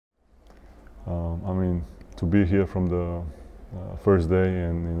I mean, to be here from the first day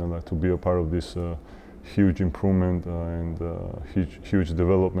and like to be a part of this huge improvement and huge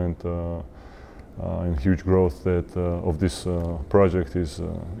development and huge growth that of this project is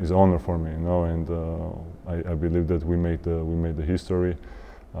an honor for me, and I believe that we made the history,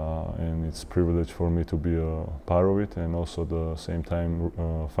 and it's a privilege for me to be a part of it, and also at the same time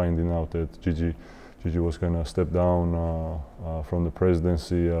finding out that Gigi was gonna step down from the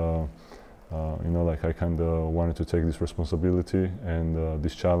presidency. Like I kind of wanted to take this responsibility and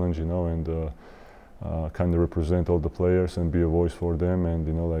this challenge, and kind of represent all the players and be a voice for them. And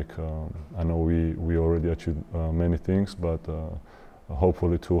I know we already achieved many things, but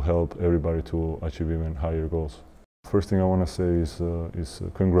hopefully to help everybody to achieve even higher goals. First thing I want to say is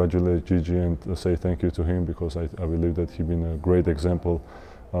congratulate Gigi and say thank you to him, because I believe that he's been a great example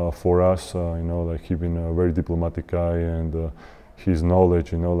for us. Like he's been a very diplomatic guy, and his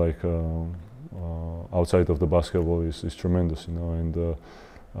knowledge, outside of the basketball is tremendous, and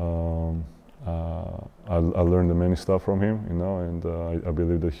I learned many stuff from him, and I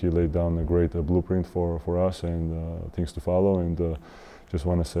believe that he laid down a great blueprint for us and things to follow. And just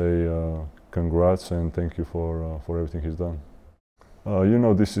want to say congrats and thank you for everything he's done.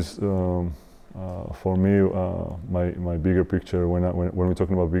 This is for me my bigger picture. When we're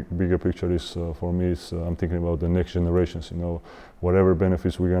talking about bigger picture, is for me I'm thinking about the next generations. Whatever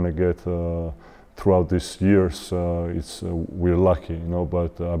benefits we're gonna get throughout these years, we're lucky,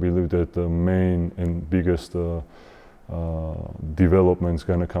 but I believe that the main and biggest development is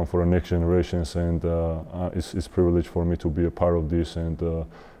gonna come for the next generations, and it's a privilege for me to be a part of this and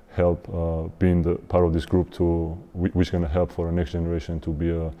help being the part of this group which is gonna help for the next generation to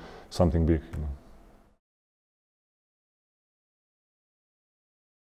be something big.